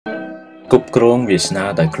Cúp krong Việt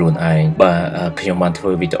Nam tại Khuôn Anh và khi mà bạnធ្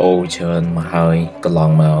វើ វីដេអូ ច្រើនមកហើយកន្ល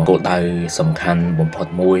ងមកគោលដៅសំខាន់បំផុត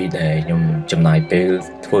មួយដែលខ្ញុំចំណាយពេល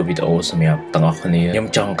ធ្វើវីដេអូសម្រាប់ទាំងអស់គ្នាខ្ញុំ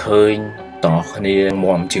ចង់ឃើញទាំងអស់គ្នា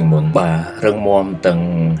មាំជាងមុនបាទរឹងមាំទាំង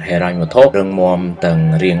ហេរញ្ញវត្ថុរឹងមាំទាំង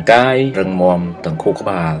រាងកាយរឹងមាំទាំងខួរក្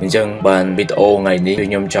បាលអញ្ចឹងបានវីដេអូថ្ងៃនេះគឺ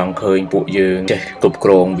ខ្ញុំចង់ឃើញពួកយើងចេះគ្រប់គ្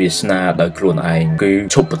រងវាសនាដោយខ្លួនឯងគឺ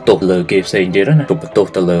ឈប់បន្ទោសលើគេផ្សេងទៀតណាឈប់បន្ទោស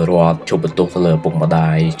ទៅលើរដ្ឋឈប់បន្ទោសទៅលើពុកម្ដា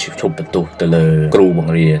យឈប់បន្ទោសទៅលើគ្រូប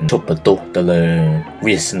ង្រៀនឈប់បន្ទោសទៅលើ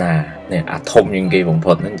វាសនានេះអាធំជាងគេបំ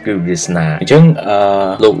ផុតហ្នឹងគឺវាសនាអញ្ចឹង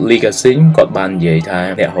លោកលីកាស៊ីងគាត់បាននិយាយថា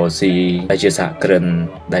អ្នករស់ស៊ីដែលជាសហគ្រិន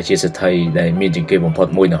ដែលជាសេដ្ឋីដែលមានជាងគេបំផុត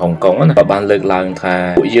មួយនៅហុងកុងណាគាត់បានលើកឡើងថា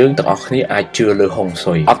ពួកយើងទាំងអស់គ្នាអាចជឿលើហុង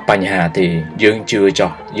ស៊ុយអត់បញ្ហាទេយើងជឿ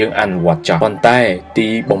ចោះយើងអនុវត្តចោះប៉ុន្តែទី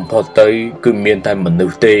បំផុតទៅគឺមានតែមនុ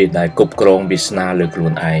ស្សទេដែលគ្រប់គ្រងវាសនាលើខ្លួ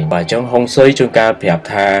នឯងបាទអញ្ចឹងហុងស៊ុយជួនកាលប្រាប់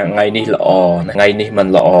ថាថ្ងៃនេះល្អថ្ងៃនេះមិន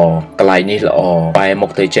ល្អកន្លែងនេះល្អបែរមុ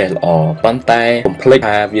ខទៅចេះល្អប៉ុន្តែកុំភ្លេច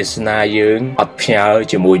ថាវាសនាយើងអត់ផ្ញើ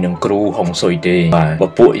ជាមួយនឹងគ្រូហុងស៊ុយទេបាទបើ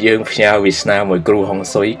ពួកយើងផ្ញើវាសនាមួយគ្រូហុង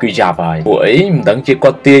ស៊ុយគឺយ៉ាប់ហើយពួកអីមិនដឹងជា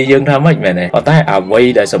គាត់ទាយយើងថាម៉េចមែនទេប៉ុន្តែអ្វី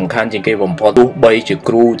ដែលសំខាន់ជាងគេបំផុតទោះបីជា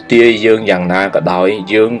គ្រូទាយយើងយ៉ាងណាក៏ដោយ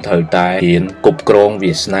យើងត្រូវតែរៀនគ្រប់គ្រង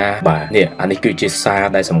វាសនាបាទនេះអានេះគឺជាសារ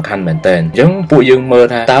ដែលសំខាន់មែនតើអញ្ចឹងពួកយើងមើល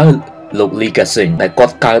ថាតើលោកលីកាស៊ីងដែលគា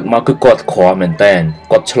ត់កើតមកគឺគាត់ក្រមែនតើ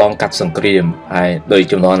គាត់ឆ្លងកាត់សង្គ្រាមហើយដោយ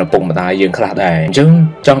ចំនួនឪពុកម្ដាយយើងខ្លះដែរអញ្ចឹង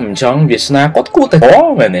ចង់មិនចង់វាសនាគាត់គួរតែក្រ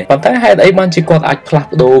មែនទេប៉ុន្តែហេតុអីបានជាគាត់អាចផ្លាស់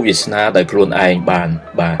ប្ដូរវាសនាដោយខ្លួនឯងបាន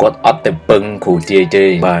បាទគាត់អត់ទៅពឹងគ្រូទាយទេ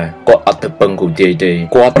បាទគាត់អត់ទៅពឹងគ្រូទាយទេ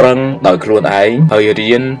គាត់ប្រឹងដោយខ្លួនឯងហើយ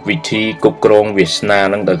រៀនវិធីគ្រប់គ្រងវាសនា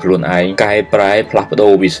នឹងដោយខ្លួនឯងកែប្រែផ្លាស់ប្ដូ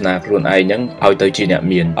រវាសនាខ្លួនឯងហ្នឹងឲ្យទៅជាអ្នក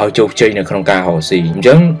មានឲ្យជោគជ័យនៅក្នុងការរកស៊ីអញ្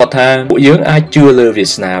ចឹងគាត់ថាពួកយើងអាចជឿលើវា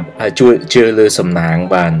សនាហើយជឿលើសំណាង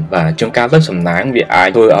បានបាទជួនកាលទៅសំណាងវាអាច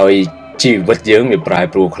ធ្វើឲ្យជីវិតយើងវាប្រែ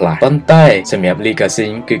ប្រួលខ្លះប៉ុន្តែសម្រាប់លីកាស៊ី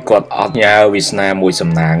ងគឺគាត់អត់ញ៉ាវាសនាមួយ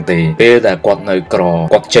សំណាងទេពេលដែលគាត់នៅក្រ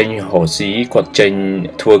គាត់ចេញរកស៊ីគាត់ចេញ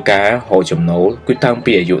ធ្វើការរកចំណូលគឺតាំង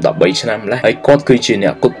ពីអាយុ13ឆ្នាំម្ល៉េះហើយគាត់គឺជាអ្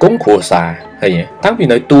នកគ្រប់គ្រងគ្រួសារហើយតាំងពី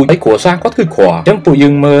នៅទូចហើយគ្រួសារគាត់គឺក្រអញ្ចឹងពួកយើ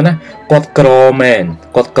ងមើលណាគាត់ក្រមែន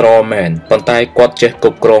គាត់ក្រមែនប៉ុន្តែគាត់ចេះគ្រ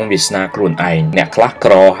ប់គ្រងវាសនាខ្លួនឯងអ្នកខ្លះ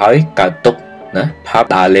ក្រហើយកើតទុក្ខណាផាប់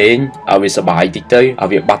ដើរលេងឲ្យវាសុបាយតិចទៅឲ្យ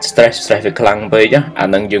វាបាត់ stress វាខ្លាំងពេកអា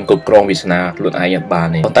នឹងយើងគ្រប់គ្រងវាសនាខ្លួនឯងអត់បាន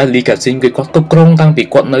ទេប៉ុន្តែលីកាស៊ីងគឺគាត់គ្រប់គ្រងតាំងពី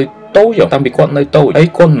គាត់នៅតូចតាំងពីគាត់នៅតូចហើយ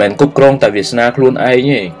គាត់មិនមែនគ្រប់គ្រងតែវាសនាខ្លួនឯ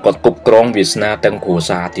ងទេគាត់គ្រប់គ្រងវាសនាទាំងគ្រួ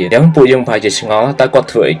សារទៀតអញ្ចឹងពួកយើងប្រហែលជាឆ្ងល់តែគាត់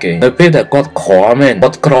ធ្វើអីគេនៅពេលដែលគាត់ក្រមែន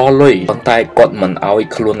គាត់ក្រលុយប៉ុន្តែគាត់មិនឲ្យ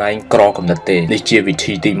ខ្លួនឯងក្រកំណត់ទេនេះជាវិ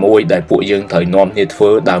ធីទី1ដែលពួកយើងត្រូវនាំគ្នាធ្វើ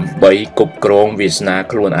ដើម្បីគ្រប់គ្រងវាសនា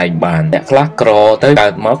ខ្លួនឯងបានអ្នកខ្លះក្រទៅកើ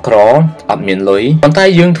តមកក្រអត់មានលុយប៉ុន្តែ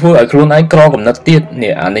យើងធ្វើឲ្យខ្លួនឯងក្រកំណត់ទៀត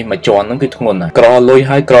នេះអានេះមួយជាន់ហ្នឹងគឺធ្ងន់ណាស់ក្រលុយ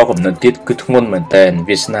ហើយក្រកំណត់ទៀតគឺធ្ងន់មែនតើ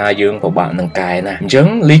វាសនាយើងពិបាកនឹងកែណាអញ្ចឹង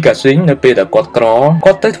លីកានៅពេលដែលគាត់ក្រ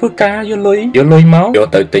គាត់ទៅធ្វើការយកលុយមកយក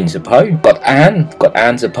ទៅទិញសភៅគាត់អា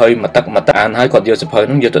នសភៅមួយទឹកអានហើយគាត់យកសភៅ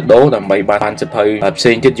ហ្នឹងយកទៅដូរដើម្បីបានសភៅផ្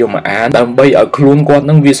សេងទៀតយកមកអានដើម្បីឲ្យខ្លួនគាត់ហ្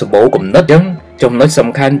នឹងវាសម្បូរគំនិតអញ្ចឹងចំណុចសំ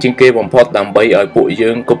ខាន់ជាងគេបំផុតដើម្បីឲ្យពួក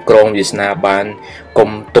យើងគ្រប់គ្រងវាសនាបានកុំ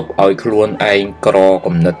ទុកឲ្យខ្លួនឯងក្រ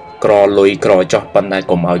គំនិតក្រលុយក្រចោះប៉ុន្តែ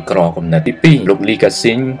កុំឲ្យក្រកំណត់ទី2លោកលីកា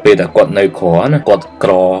ស៊ីងពេលដែលគាត់នៅក្រណាគាត់ក្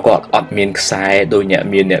រគាត់អត់មានខ្សែដូចអ្នក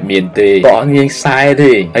មានទេគាត់អត់មានខ្សែ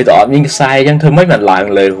ទេហើយតើអត់មានខ្សែអញ្ចឹងធ្វើម៉េចបានឡើង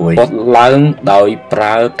លើរួយគាត់ឡើងដោយប្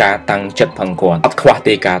រើការតាំងចិត្តផងគាត់អត់ខ្វះ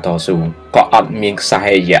ទេការតស៊ូក៏អត់មានខ្សែ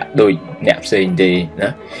រយៈដូចអ្នកផ្សេងទេណា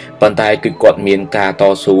ប៉ុន្តែគឺគាត់មានការត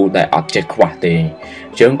ស៊ូដែលអត់ចេះខ្វះទេ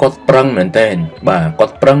ជើងគាត់ប្រឹងមែនតើបាទគា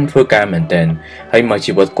ត់ប្រឹងធ្វើការមែនតើហើយមក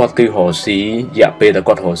ជីវិតគាត់គឺរកស៊ីរយៈពេលដែល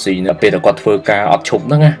គាត់រកស៊ីនៅពេលដែលគាត់ធ្វើការអត់ឈប់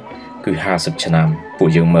ហ្នឹងណាគឺ50ឆ្នាំពួក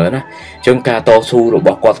យើងមើលណាជើងការតស៊ូរប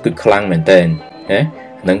ស់គាត់គឺខ្លាំងមែនតើណា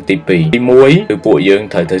នឹងទី2ទី1គឺពួកយើង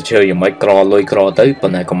ត្រូវទៅជឿយ៉ាងម៉េចក្រលុយក្រទៅប៉ុ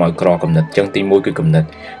ន្តែកុំឲ្យក្រកំណត់អញ្ចឹងទី1គឺកំណត់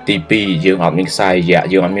ទី2យើងអត់មានខ្សែរយៈ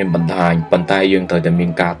យើងអត់មានបណ្ដាញប៉ុន្តែយើងត្រូវតែមាន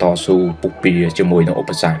ការតស៊ូពុះពៀជាមួយនឹងឧ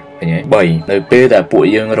បសគ្គឃើញទេ3នៅពេលដែលពួក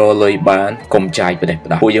យើងរលុយបានកុំចាយផ្ដេសផ្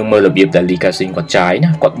ដាស់ពួកយើងមើលរបៀបដែលលីកាស៊ីងគាត់ចាយណា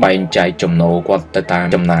គាត់បែងចែកចំណូលគាត់ទៅតាម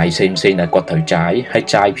ចំណាយផ្សេងដែលគាត់ត្រូវចាយហើយ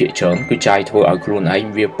ចាយភាគច្រើនគឺចាយធ្វើឲ្យខ្លួនឯង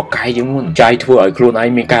វាប្រកែកជាងមុនចាយធ្វើឲ្យខ្លួនឯង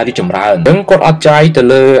មានការរីកចម្រើនអញ្ចឹងគាត់អត់ចាយទៅ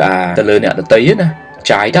លើអ្នកដទៃណា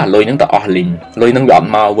ចាយតែលុយហ្នឹងទៅអស់លីងលុយហ្នឹងវាអត់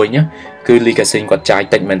មកវិញណាគឺលីកាស៊ីងគាត់ចាយ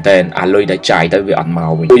តិចមែនតើអាលុយដែលចាយទៅវាអត់ម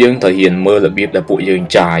កវិញពួកយើងត្រូវរៀនមើលរបៀបដែលពួកយើង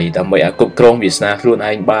ចាយដើម្បីឲ្យគ្រប់គ្រងវាសនាខ្លួន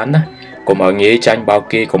ឯងបានណាកុំឲ្យងាយចាញ់បោក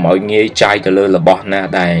គេកុំឲ្យងាយចាយទៅលើរបស់ណា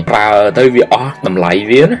ដែលប្រើទៅវាអស់តម្លៃ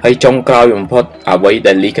វាណាហើយចុងក្រោយបំផុតអ្វី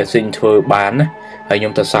ដែលលីកាស៊ីងធ្វើបានណាហើយខ្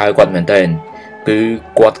ញុំទៅសើគាត់មែនតើ គឺ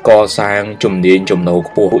គាត់កសាងជំនាញចំណូល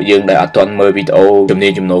ខ្ពស់ពួកយើងដែលអត់ទាន់មើលវីដេអូជំនា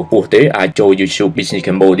ញចំណូលខ្ពស់ទេអាចចូល YouTube Business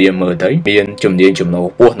Cambodia មើលទៅមានជំនាញចំណូល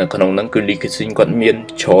ខ្ពស់នៅក្នុងហ្នឹងគឺ legacy គាត់មាន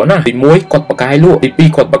ច្រើនណាទី1គាត់បកកាយលក់ទី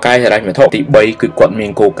2គាត់បកកាយហិរញ្ញវត្ថុទី3គឺគាត់មា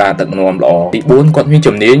នគោលការណ៍ដឹកនាំល្អទី4គាត់មាន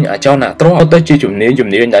ជំនាញអាចោណាទ្រព្យទៅជាជំនា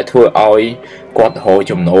ញដែលធ្វើឲ្យគាត់រក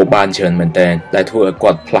ចំណូលបានច្រើនមែនតើដែលធ្វើឲ្យ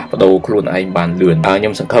គាត់ផ្លាស់ប្ដូរខ្លួនឯងបានលឿនខ្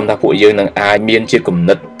ញុំសង្ឃឹមថាពួកយើងនឹងអាចមានជាគំ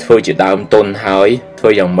និតធ្វើជាដើមទុនហើយធ្វើ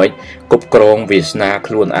យ៉ាងម៉េចគ្រប់គ្រងវាសនា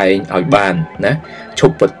ខ្លួនឯងឲ្យបានណាឈ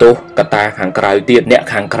ប់បន្ទោសកត្តាខាងក្រៅទៀតអ្នក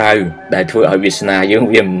ខាងក្រៅដែលធ្វើឲ្យវាសនាយើង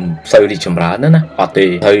វាមិនសូវរីកចម្រើនណាអត់ទេ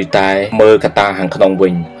ត្រូវតែមើលកត្តាខាងក្នុងវិ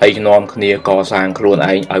ញហើយនាំគ្នាកសាងខ្លួន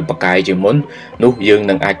ឯងឲ្យបកកាយជាមុននោះយើង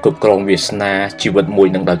នឹងអាចគ្រប់គ្រងវាសនាជីវិតមួយ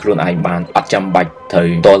នឹងដោយខ្លួនឯងបានអត់ចាំបាច់ត្រូវ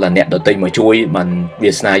តតែអ្នកដទៃមកជួយបាន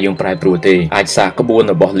វាសនាយើងប្រែប្រួលទេអាចសាកក្បួន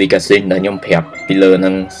របស់ legacy ដែលខ្ញុំប្រាប់ពីលើនឹ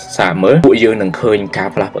ងសាកមើលពួកយើងនឹងឃើញការ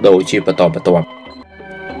ផ្លាស់ប្ដូរជាបន្តបន្ទាប់